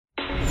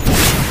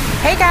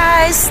Hey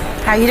guys,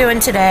 how you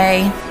doing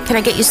today? Can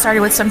I get you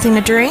started with something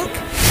to drink?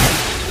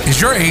 Is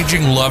your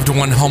aging loved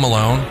one home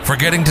alone,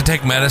 forgetting to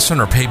take medicine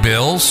or pay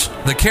bills?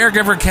 The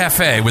Caregiver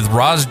Cafe with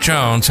Roz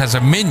Jones has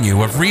a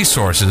menu of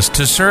resources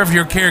to serve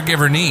your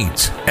caregiver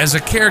needs. As a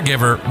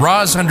caregiver,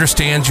 Roz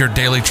understands your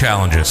daily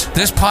challenges.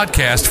 This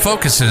podcast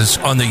focuses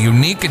on the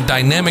unique and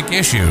dynamic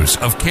issues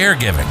of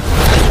caregiving.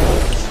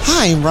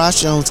 Hi, I'm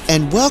Roz Jones,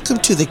 and welcome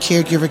to the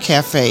Caregiver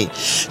Cafe.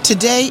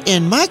 Today,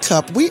 in my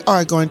cup, we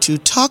are going to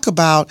talk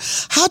about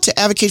how to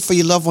advocate for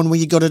your loved one when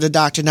you go to the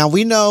doctor. Now,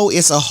 we know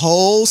it's a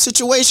whole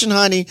situation,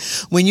 honey,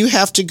 when you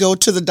have to go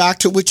to the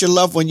doctor with your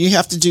loved one. You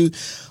have to do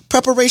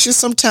preparation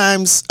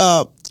sometimes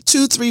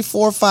 2, 3,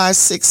 4, 5,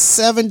 6,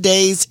 7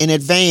 days in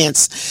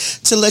advance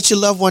to let your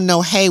loved one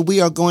know, hey,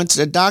 we are going to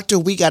the doctor.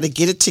 We got to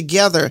get it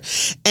together.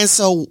 And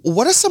so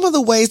what are some of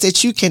the ways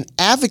that you can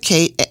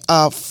advocate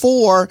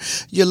for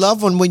your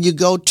loved one when you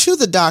go to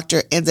the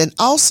doctor? And then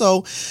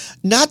also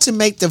not to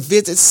make the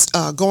visits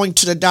going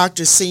to the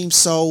doctor seem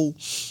so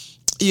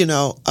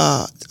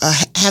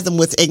have them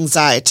with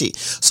anxiety.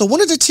 So one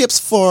of the tips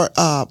for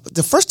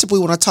the first tip we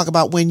want to talk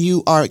about when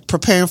you are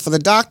preparing for the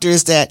doctor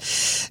is that,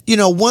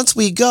 once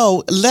we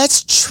go,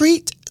 let's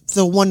treat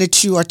the one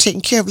that you are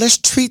taking care of. Let's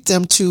treat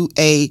them to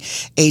a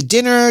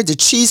dinner, the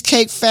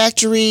Cheesecake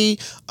Factory,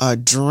 a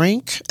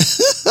drink,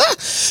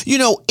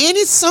 and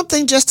it's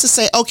something just to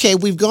say, okay,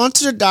 we've gone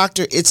to the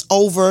doctor. It's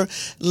over.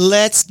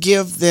 Let's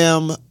give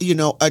them,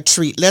 a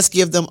treat. Let's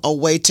give them a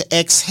way to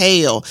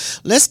exhale.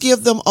 Let's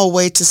give them a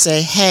way to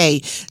say,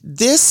 hey,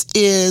 this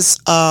is,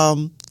 a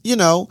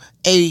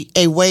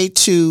way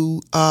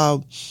to,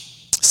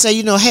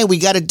 say, hey, we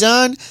got it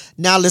done.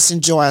 Now let's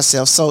enjoy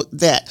ourselves. So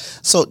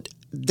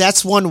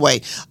that's one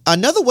way.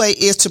 Another way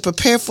is to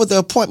prepare for the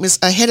appointments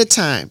ahead of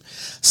time.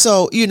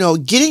 So,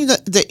 getting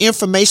the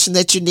information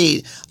that you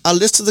need, a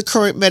list of the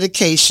current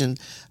medication,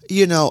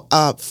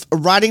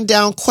 writing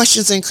down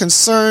questions and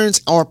concerns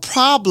or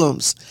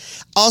problems.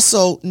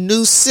 Also,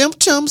 new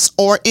symptoms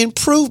or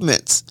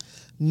improvements.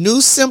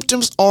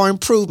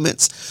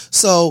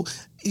 So,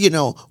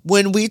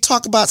 when we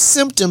talk about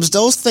symptoms,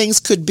 those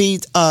things could be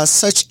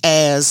such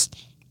as,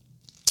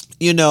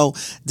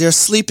 they're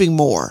sleeping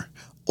more,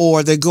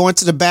 or they're going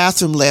to the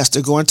bathroom less,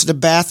 they're going to the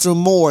bathroom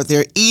more,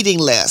 they're eating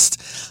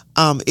less.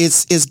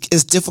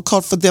 It's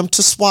difficult for them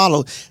to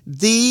swallow.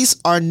 These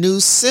are new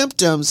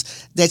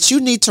symptoms that you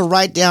need to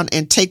write down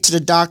and take to the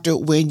doctor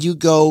when you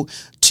go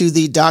to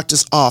the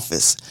doctor's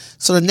office.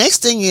 So the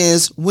next thing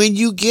is, when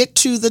you get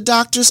to the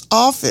doctor's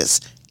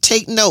office,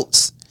 take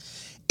notes.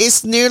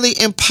 It's nearly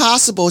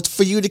impossible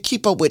for you to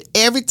keep up with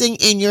everything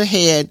in your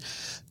head,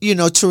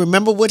 to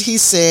remember what he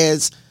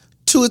says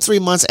 2 or 3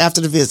 months after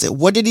the visit.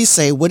 What did he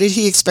say? What did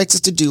he expect us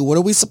to do? What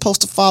are we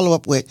supposed to follow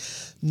up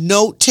with?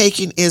 Note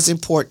taking is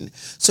important.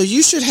 So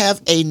you should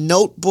have a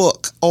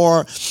notebook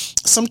or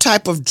some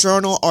type of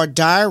journal or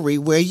diary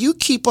where you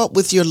keep up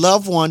with your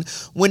loved one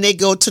when they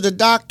go to the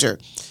doctor.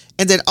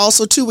 And then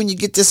also too, when you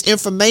get this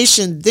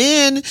information,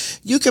 then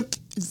you could,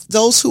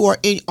 those who are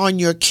on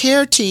your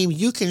care team,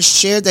 you can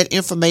share that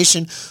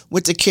information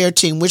with the care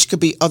team, which could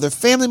be other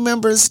family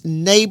members,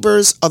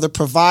 neighbors, other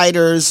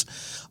providers,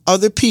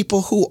 other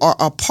people who are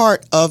a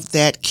part of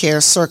that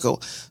care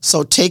circle.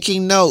 So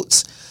taking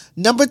notes.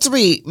 Number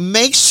 3,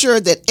 make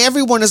sure that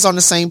everyone is on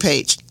the same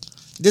page.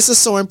 This is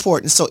so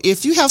important. So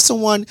if you have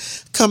someone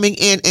coming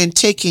in and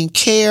taking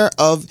care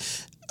of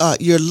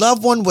your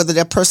loved one, whether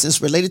that person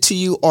is related to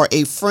you or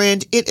a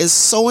friend, it is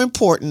so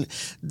important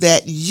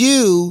that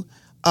you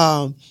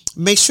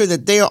make sure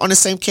that they are on the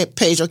same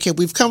page. Okay,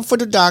 we've come for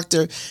the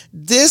doctor.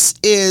 This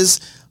is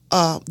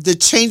the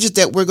changes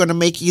that we're going to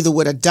make, either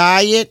with a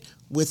diet,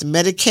 with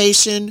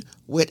medication,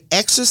 with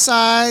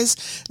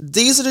exercise.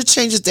 These are the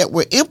changes that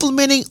we're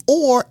implementing,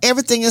 or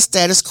everything is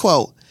status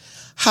quo.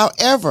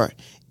 However,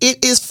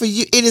 it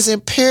is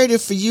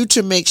imperative for you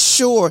to make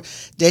sure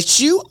that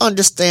you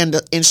understand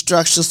the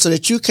instructions so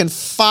that you can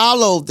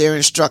follow their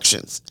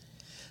instructions.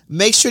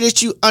 Make sure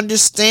that you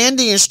understand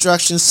the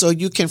instructions so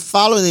you can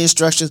follow the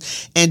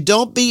instructions, and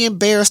don't be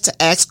embarrassed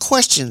to ask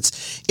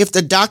questions. If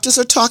the doctors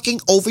are talking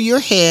over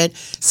your head,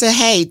 say,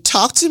 hey,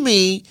 talk to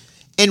me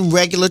in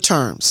regular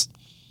terms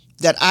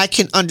that I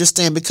can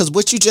understand, because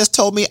what you just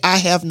told me, I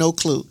have no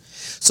clue.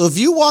 So if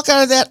you walk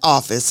out of that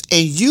office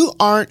and you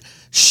aren't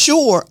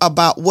sure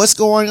about what's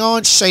going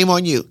on, shame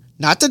on you.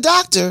 Not the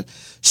doctor.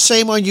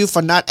 Shame on you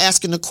for not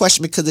asking the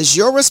question, because it's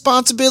your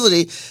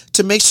responsibility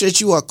to make sure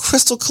that you are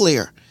crystal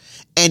clear.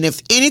 And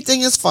if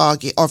anything is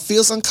foggy or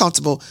feels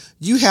uncomfortable,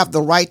 you have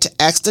the right to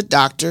ask the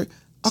doctor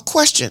a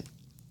question.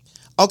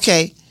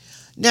 Okay.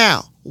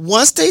 Now,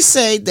 once they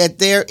say that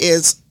there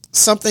is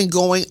something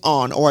going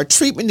on, or a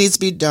treatment needs to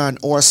be done,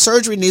 or a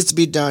surgery needs to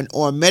be done,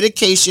 or a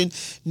medication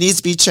needs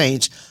to be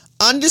changed,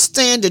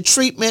 understand the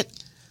treatment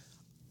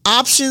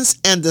options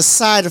and the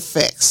side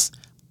effects.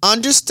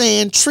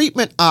 Understand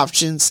treatment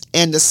options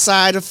and the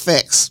side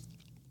effects.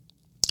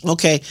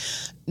 Okay.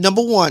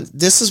 Number 1,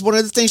 this is one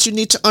of the things you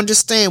need to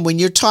understand when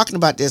you're talking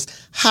about this.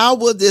 How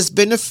will this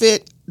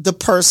benefit the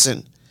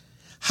person?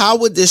 How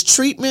would this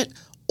treatment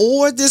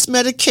or this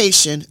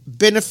medication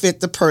benefit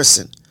the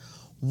person?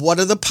 What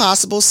are the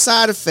possible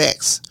side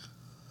effects?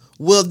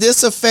 Will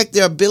this affect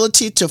their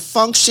ability to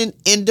function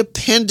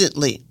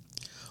independently?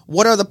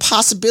 What are the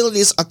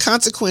possibilities or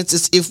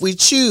consequences if we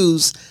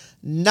choose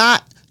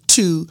not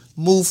to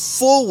move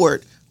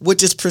forward with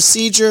this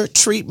procedure,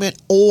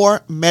 treatment,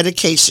 or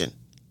medication?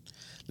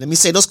 Let me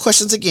say those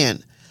questions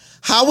again.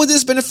 How will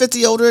this benefit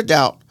the older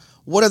adult?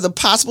 What are the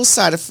possible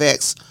side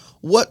effects?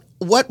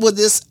 How will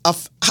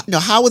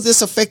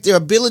this affect their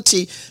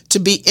ability to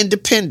be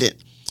independent?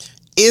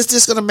 Is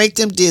this going to make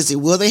them dizzy?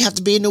 Will they have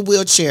to be in a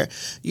wheelchair?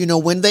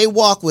 When they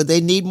walk, will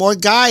they need more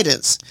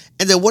guidance?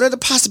 And then what are the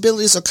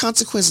possibilities or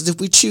consequences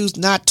if we choose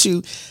not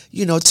to,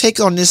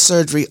 take on this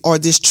surgery or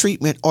this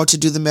treatment or to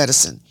do the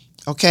medicine?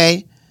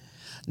 Okay.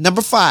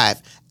 Number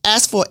 5,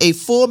 ask for a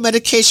full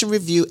medication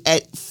review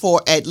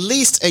for at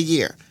least a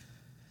year.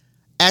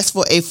 Ask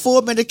for a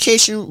full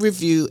medication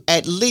review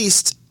at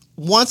least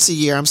once a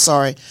year.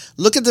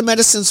 Look at the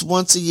medicines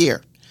once a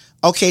year.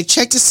 Okay.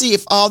 Check to see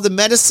if all the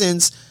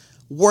medicines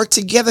work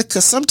together,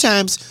 because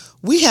sometimes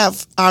we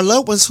have our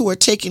loved ones who are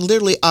taking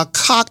literally a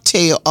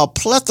plethora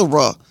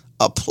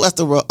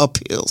of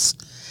pills,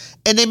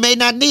 and they may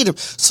not need them.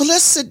 So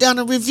let's sit down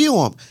and review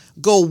them.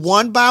 Go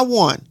one by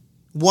one.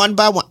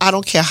 I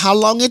don't care how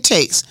long it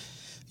takes.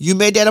 You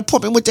made that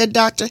appointment with that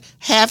doctor,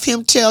 have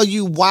him tell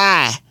you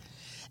why.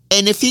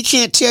 And if he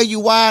can't tell you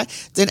why,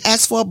 then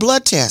ask for a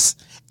blood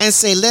test and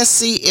say, let's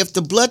see if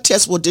the blood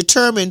test will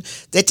determine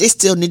that they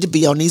still need to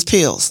be on these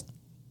pills.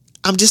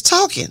 I'm just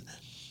talking.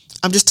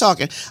 I'm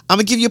going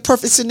to give you a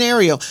perfect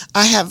scenario.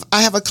 I have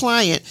a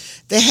client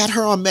that had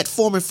her on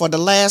metformin for the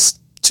last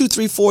 2,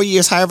 3, 4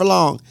 years, however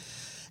long.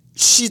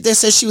 They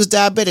said she was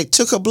diabetic.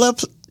 Took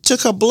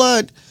her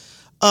blood,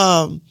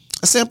 a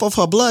sample of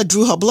her blood,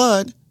 drew her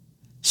blood.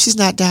 She's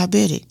not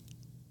diabetic.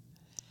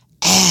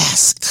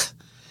 Ask.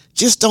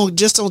 Just don't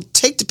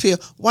take the pill.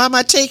 Why am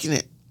I taking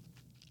it?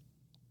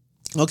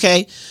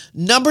 Okay.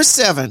 Number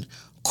 7,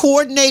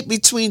 coordinate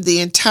between the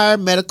entire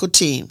medical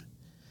team.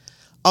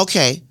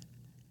 Okay.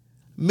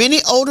 Many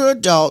older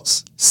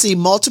adults see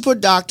multiple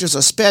doctors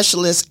or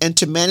specialists and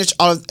to manage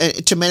all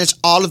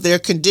of their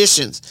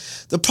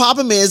conditions. The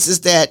problem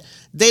is that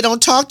they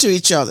don't talk to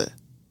each other.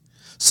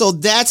 So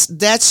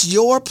that's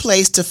your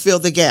place to fill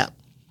the gap.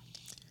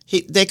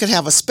 They could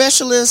have a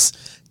specialist.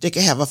 They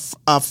could have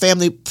a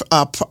family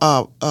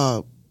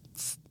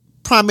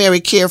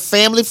primary care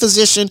family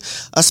physician,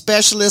 a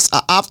specialist,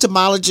 an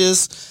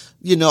ophthalmologist,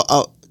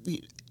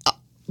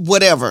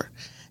 whatever.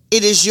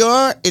 It is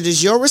your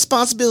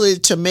responsibility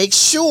to make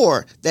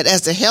sure that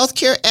as a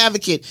healthcare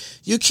advocate,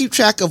 you keep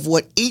track of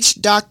what each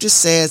doctor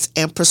says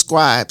and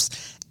prescribes,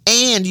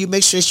 and you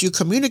make sure that you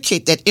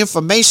communicate that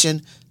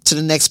information to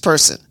the next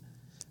person.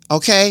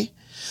 Okay?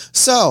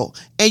 So,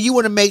 and you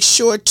want to make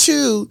sure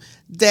too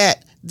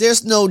that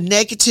there's no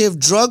negative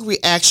drug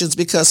reactions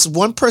because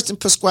one person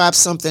prescribed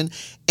something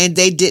and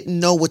they didn't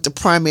know with the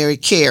primary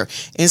care.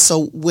 And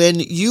so when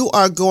you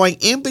are going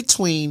in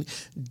between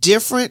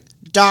different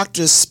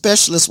doctors,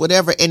 specialists,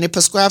 whatever, and they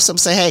prescribe something,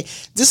 say, hey,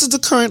 this is the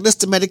current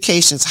list of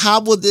medications. How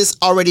will this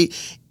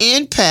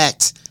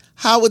impact,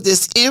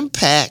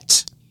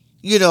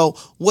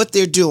 what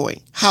they're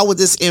doing? How will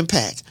this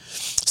impact?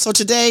 So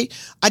today,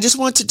 I just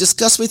want to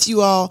discuss with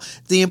you all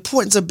the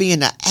importance of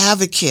being an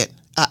advocate,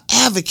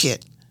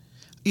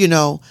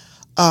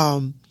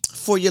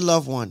 for your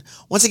loved one.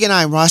 Once again,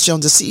 I am Ross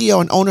Jones, the CEO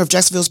and owner of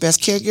Jacksonville's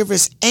Best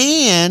Caregivers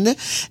and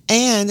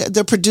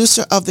the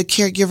producer of the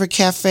Caregiver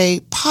Cafe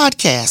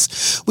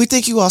podcast. We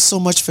thank you all so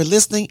much for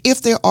listening.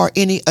 If there are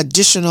any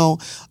additional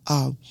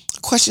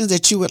questions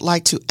that you would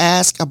like to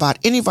ask about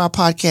any of our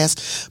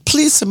podcasts,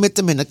 please submit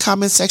them in the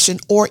comment section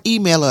or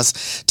email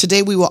us.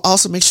 Today, we will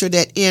also make sure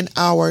that in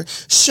our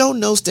show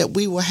notes that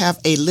we will have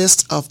a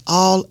list of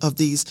all of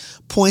these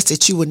points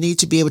that you will need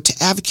to be able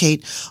to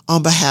advocate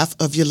on behalf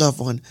of your loved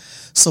one.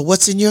 So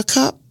what's in your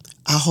cup?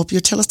 I hope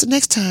you'll tell us the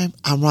next time.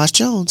 I'm Ross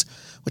Jones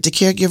with the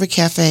Caregiver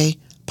Cafe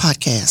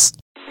podcast.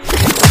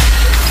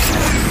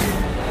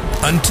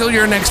 Until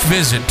your next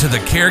visit to the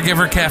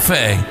Caregiver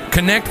Cafe,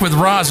 connect with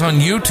Roz on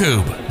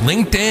YouTube,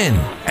 LinkedIn,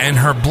 and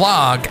her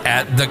blog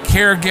at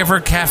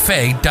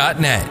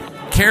thecaregivercafe.net.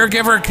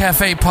 Caregiver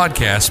Cafe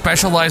podcast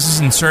specializes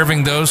in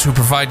serving those who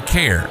provide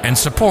care and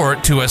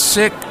support to a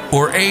sick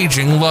or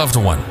aging loved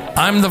one.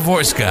 I'm the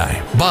voice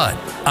guy, but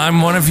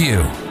I'm one of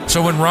you.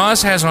 So when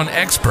Roz has on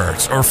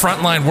experts or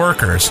frontline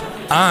workers,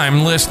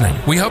 I'm listening.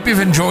 We hope you've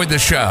enjoyed the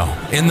show.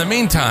 In the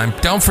meantime,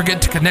 don't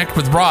forget to connect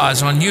with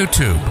Roz on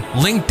YouTube,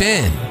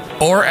 LinkedIn,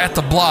 or at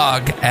the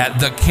blog at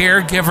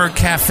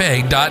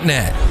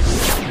thecaregivercafe.net.